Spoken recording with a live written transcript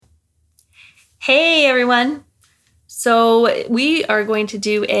Hey everyone. So we are going to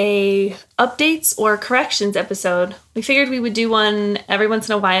do a updates or corrections episode. We figured we would do one every once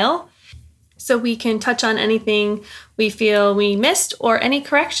in a while so we can touch on anything we feel we missed or any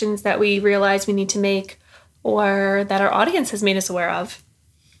corrections that we realize we need to make or that our audience has made us aware of.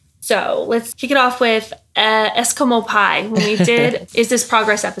 So let's kick it off with Eskimo pie. When we did Is This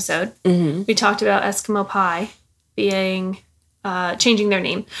Progress episode, we talked about Eskimo pie being changing their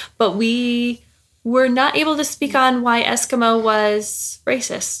name, but we were not able to speak on why Eskimo was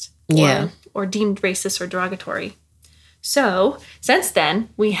racist or deemed racist or derogatory. So since then,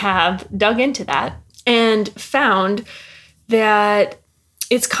 we have dug into that and found that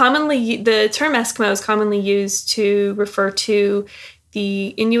the term Eskimo is commonly used to refer to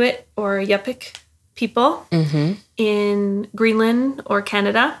the Inuit or Yupik people in Greenland or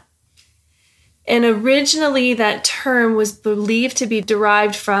Canada. And originally that term was believed to be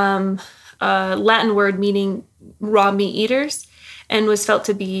derived from a Latin word meaning raw meat eaters and was felt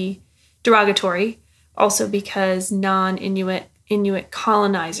to be derogatory, also because Inuit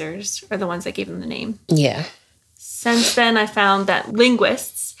colonizers are the ones that gave them the name. Yeah. Since then, I found that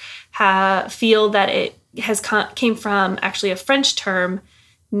linguists feel that it came from actually a French term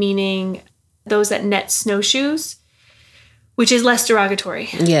meaning those that net snowshoes, which is less derogatory.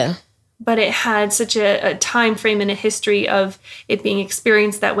 Yeah. But it had such a time frame and a history of it being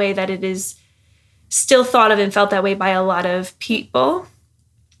experienced that way that it is still thought of and felt that way by a lot of people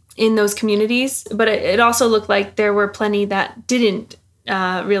in those communities. But it also looked like there were plenty that didn't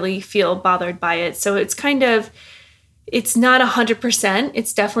really feel bothered by it. So it's it's not 100%.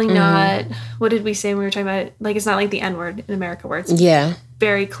 It's definitely not, what did we say when we were talking about it? Like, it's not like the N-word in America where it's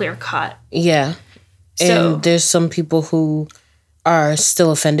very clear cut. Yeah. So, and there's some people who are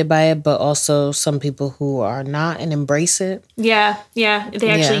still offended by it, but also some people who are not and embrace it. Yeah. They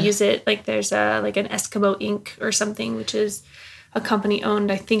actually use it. Like there's like an Eskimo Inc. or something, which is a company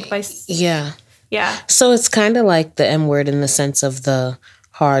owned, I think, by... Yeah. Yeah. So it's kind of like the M-word in the sense of the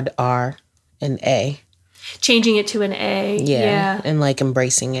hard R and A. Changing it to an A. Yeah. And like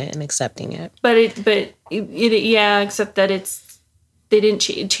embracing it and accepting it. But except that they didn't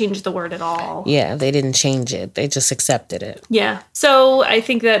change the word at all. Yeah, they didn't change it. They just accepted it. Yeah. So I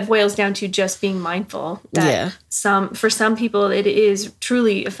think that boils down to just being mindful that for some people it is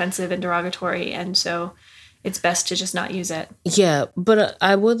truly offensive and derogatory, and so it's best to just not use it. Yeah, but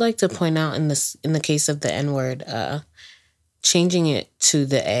I would like to point out in the case of the N-word, changing it to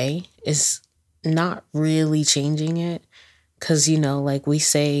the A is not really changing it, because like we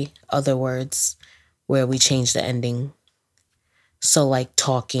say other words where we change the ending. So like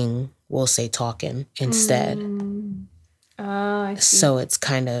talking, we'll say talking instead. I see. So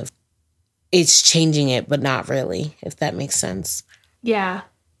it's changing it, but not really, if that makes sense. Yeah.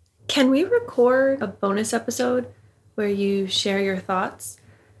 Can we record a bonus episode where you share your thoughts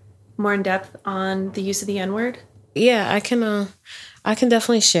more in depth on the use of the N-word? Yeah, I can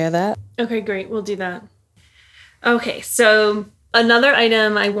definitely share that. Okay, great. We'll do that. Okay, so another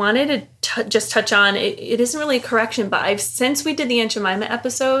item I wanted to just touch on, it isn't really a correction, but since we did the Aunt Jemima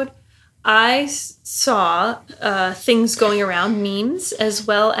episode, I saw things going around, memes, as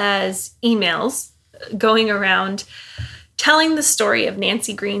well as emails going around telling the story of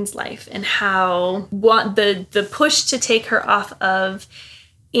Nancy Green's life and how the push to take her off of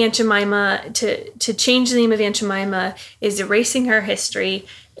Aunt Jemima, to change the name of Aunt Jemima, is erasing her history,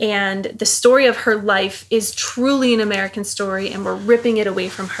 and the story of her life is truly an American story, and we're ripping it away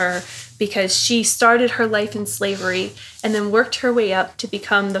from her because she started her life in slavery and then worked her way up to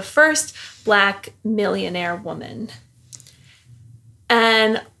become the first Black millionaire woman.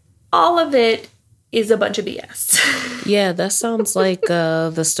 And all of it is a bunch of BS. Yeah, that sounds like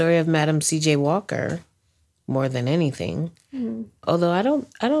the story of Madam C.J. Walker more than anything. Although I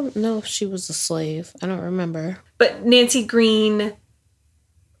don't know if she was a slave. I don't remember. But Nancy Green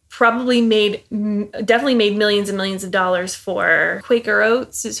definitely made millions and millions of dollars for Quaker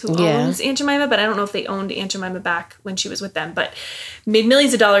Oats, is who owns Aunt Jemima, but I don't know if they owned Aunt Jemima back when she was with them, but made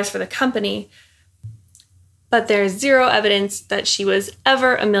millions of dollars for the company. But there's zero evidence that she was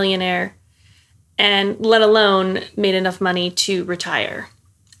ever a millionaire, and let alone made enough money to retire.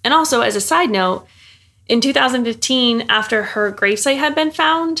 And also, as a side note, in 2015, after her gravesite had been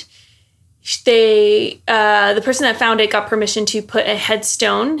found, the person that found it got permission to put a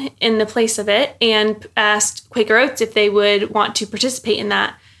headstone in the place of it and asked Quaker Oats if they would want to participate in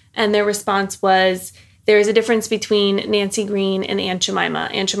that. And their response was, there is a difference between Nancy Green and Aunt Jemima.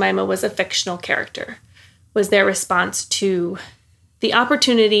 Aunt Jemima was a fictional character, was their response to the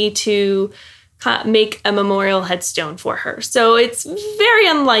opportunity to make a memorial headstone for her. So it's very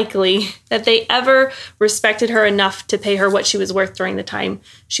unlikely that they ever respected her enough to pay her what she was worth during the time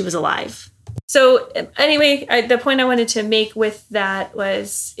she was alive. So anyway, the point I wanted to make with that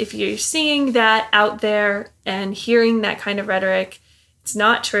was, if you're seeing that out there and hearing that kind of rhetoric, it's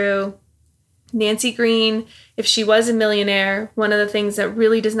not true. Nancy Green, if she was a millionaire, one of the things that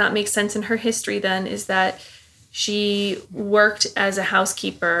really does not make sense in her history then is that she worked as a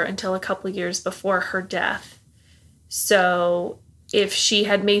housekeeper until a couple years before her death. So if she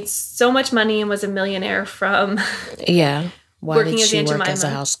had made so much money and was a millionaire from why working did as she Aunt work Jemima, as a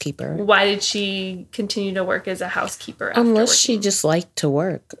housekeeper? Why did she continue to work as a housekeeper? Unless she just liked to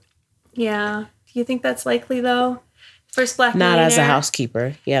work. Yeah. Do you think that's likely, though? First Black Not millionaire. as a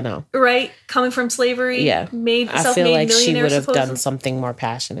housekeeper. Yeah, no. Right? Coming from slavery. Yeah. I feel like she would have done something more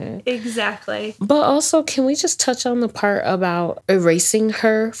passionate. Exactly. But also, can we just touch on the part about erasing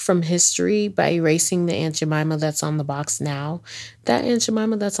her from history by erasing the Aunt Jemima that's on the box now? That Aunt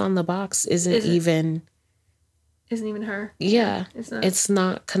Jemima that's on the box isn't even her. Yeah. It's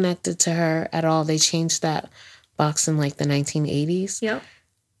not connected to her at all. They changed that box in like the 1980s. Yep.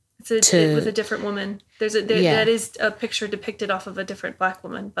 It was a different woman. That is a picture depicted off of a different Black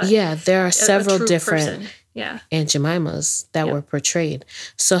woman. But there are several different Aunt Jemimas that were portrayed.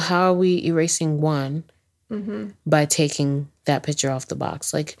 So how are we erasing one by taking that picture off the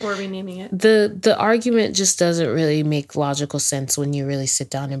box? Or renaming it. The argument just doesn't really make logical sense when you really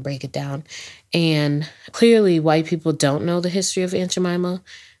sit down and break it down. And clearly white people don't know the history of Aunt Jemima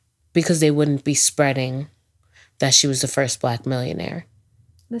because they wouldn't be spreading that she was the first Black millionaire.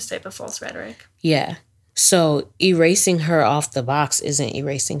 This type of false rhetoric. Yeah. So erasing her off the box isn't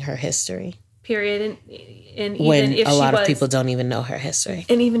erasing her history. Period. And even when if a lot of people don't even know her history.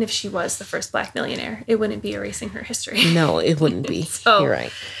 And even if she was the first Black millionaire, it wouldn't be erasing her history. No, it wouldn't be. You're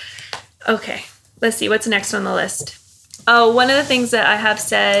right. Okay. Let's see. What's next on the list? Oh, one of the things that I have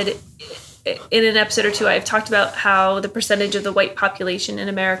said in an episode or two, I've talked about how the percentage of the white population in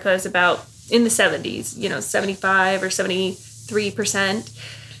America is about in the 70s, 75 or 73%.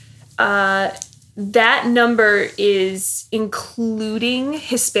 That number is including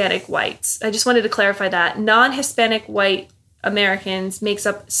Hispanic whites. I just wanted to clarify that. Non-Hispanic white Americans makes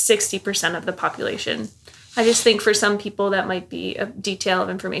up 60% of the population. I just think for some people that might be a detail of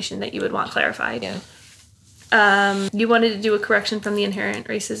information that you would want clarified. Yeah. You wanted to do a correction from the inherent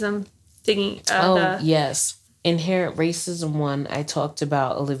racism thingy. Yes. Inherent racism one, I talked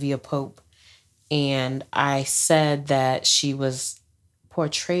about Olivia Pope, and I said that she was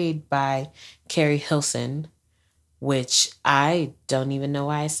portrayed by Carrie Hilson, which I don't even know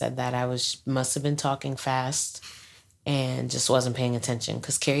why I said that. Must have been talking fast and just wasn't paying attention,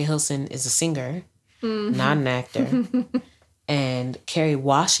 because Carrie Hilson is a singer, not an actor. And Kerry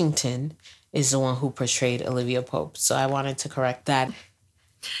Washington is the one who portrayed Olivia Pope. So I wanted to correct that.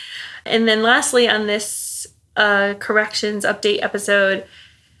 And then lastly on this corrections update episode,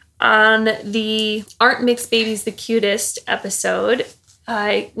 on the Aren't Mixed Babies the Cutest episode,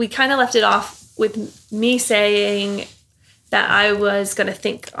 we kind of left it off with me saying that I was going to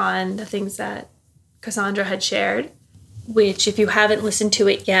think on the things that Cassandra had shared, which if you haven't listened to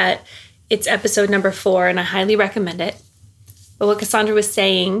it yet, it's episode number 4 and I highly recommend it. But what Cassandra was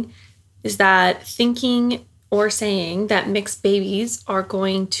saying is that thinking or saying that mixed babies are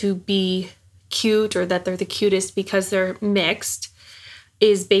going to be cute or that they're the cutest because they're mixed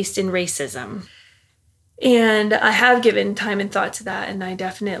is based in racism. And I have given time and thought to that, and I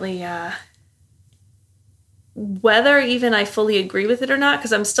definitely, whether even I fully agree with it or not,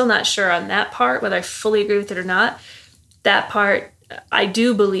 because I'm still not sure on that part, whether I fully agree with it or not, that part, I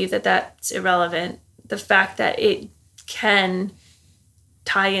do believe that that's irrelevant. The fact that it can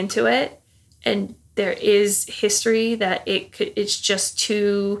tie into it, and there is history that it's just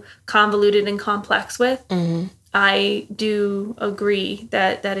too convoluted and complex with. Mm-hmm. I do agree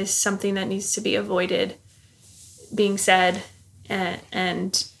that that is something that needs to be avoided being said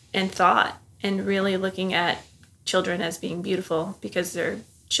and thought, and really looking at children as being beautiful because they're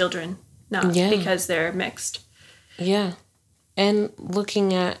children, not because they're mixed. Yeah. And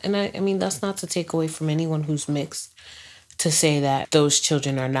looking at, and I mean, that's not to take away from anyone who's mixed to say that those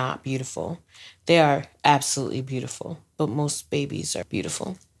children are not beautiful. They are absolutely beautiful, but most babies are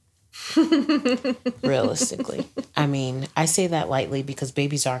beautiful. Realistically. I mean, I say that lightly because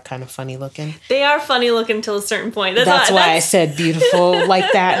babies are kind of funny looking. They are funny looking until a certain point. That's why I said beautiful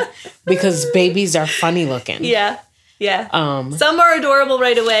like that, because babies are funny looking. Yeah. Yeah. Some are adorable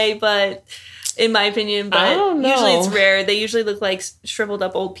right away, but in my opinion, but I don't know. Usually it's rare. They usually look like shriveled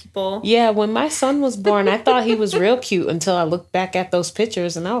up old people. Yeah, when my son was born, I thought he was real cute until I looked back at those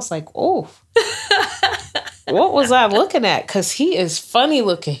pictures and I was like, oh, what was I looking at? Because he is funny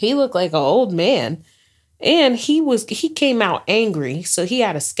looking. He looked like an old man. And he came out angry. So he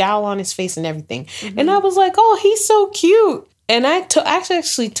had a scowl on his face and everything. Mm-hmm. And I was like, oh, he's so cute. And I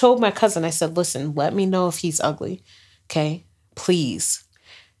actually told my cousin, I said, listen, let me know if he's ugly. Okay, please.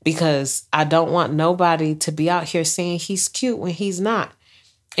 Because I don't want nobody to be out here saying he's cute when he's not.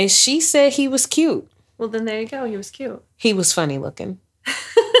 And she said he was cute. Well, then there you go. He was cute. He was funny looking.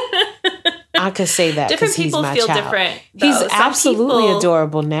 I could say that because he's my feel child. Different. Though. He's absolutely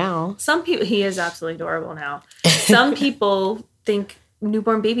adorable now. He is absolutely adorable now. Some people think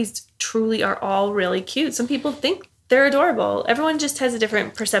newborn babies truly are all really cute. Some people think they're adorable. Everyone just has a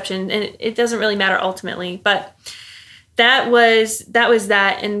different perception, and it doesn't really matter ultimately. But that was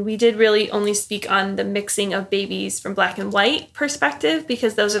that, and we did really only speak on the mixing of babies from black and white perspective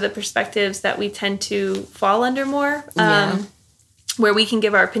because those are the perspectives that we tend to fall under more. Where we can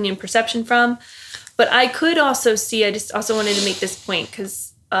give our opinion perception from. But I could also see, I just also wanted to make this point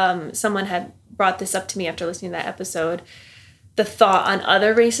because someone had brought this up to me after listening to that episode, the thought on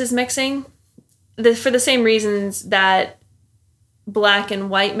other races mixing. For the same reasons that black and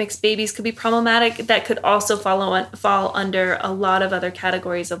white mixed babies could be problematic, that could also fall under a lot of other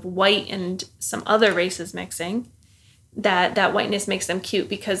categories of white and some other races mixing. That whiteness makes them cute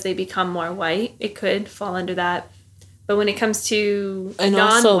because they become more white. It could fall under that. But when it comes to and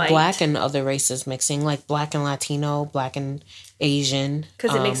non-white, also black and other races mixing, like black and Latino, black and Asian.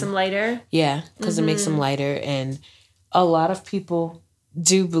 Because it makes them lighter? Yeah, because it makes them lighter. And a lot of people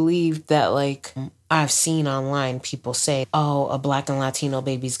do believe that, like, I've seen online people say, oh, a black and Latino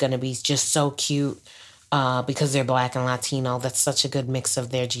baby's going to be just so cute because they're black and Latino. That's such a good mix of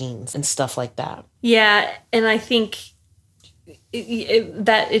their genes and stuff like that. Yeah, and I think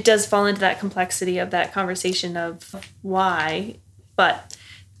that it does fall into that complexity of that conversation of why, but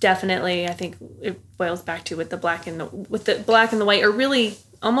definitely I think it boils back to with the black and the white, or really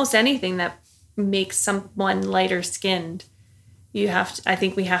almost anything that makes someone lighter skinned. I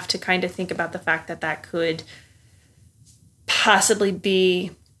think we have to kind of think about the fact that could possibly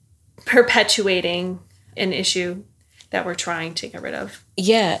be perpetuating an issue that we're trying to get rid of.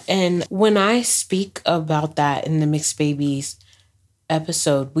 Yeah, and when I speak about that in the Mixed Babies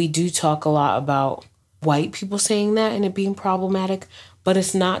episode, we do talk a lot about white people saying that and it being problematic, but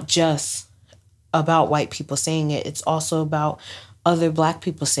it's not just about white people saying it. It's also about other black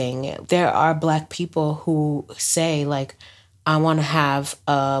people saying it. There are black people who say, like, I want to have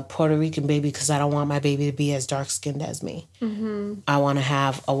a Puerto Rican baby because I don't want my baby to be as dark-skinned as me. Mm-hmm. I want to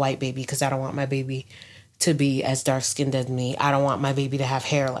have a white baby because I don't want my baby to be as dark-skinned as me. I don't want my baby to have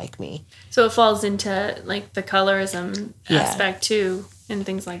hair like me. So it falls into, like, the colorism aspect, too, and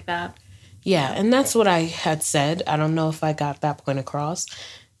things like that. Yeah, and that's what I had said. I don't know if I got that point across,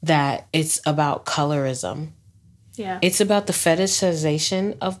 that it's about colorism. Yeah. It's about the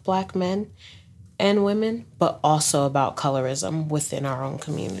fetishization of black men and women, but also about colorism within our own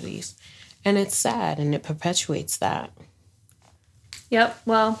communities. And it's sad, and it perpetuates that. Yep,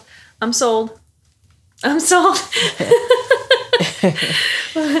 well, I'm sold. So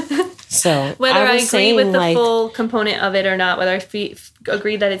whether I agree with the full component of it or not, whether I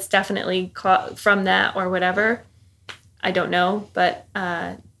agree that it's definitely from that or whatever, I don't know. But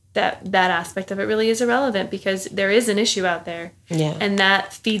that aspect of it really is irrelevant because there is an issue out there. Yeah. And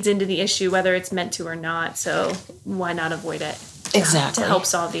that feeds into the issue whether it's meant to or not. So why not avoid it? Exactly. To help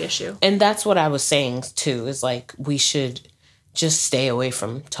solve the issue. And that's what I was saying too, is like we should just stay away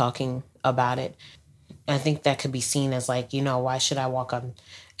from talking about it. I think that could be seen as like, why should I walk on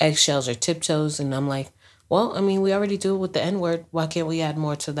eggshells or tiptoes? And I'm like, well, I mean, we already do it with the N-word. Why can't we add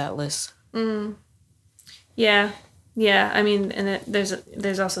more to that list? Yeah. Yeah. I mean, and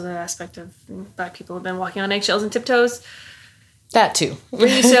there's also the aspect of black people have been walking on eggshells and tiptoes. That too.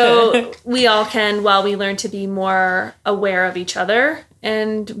 So we all can, while we learn to be more aware of each other,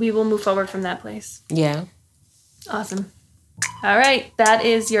 and we will move forward from that place. Yeah. Awesome. All right, that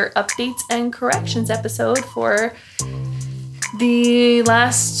is your updates and corrections episode for the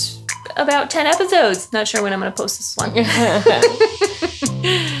last about 10 episodes. Not sure when I'm going to post this one.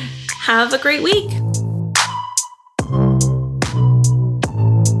 Have a great week.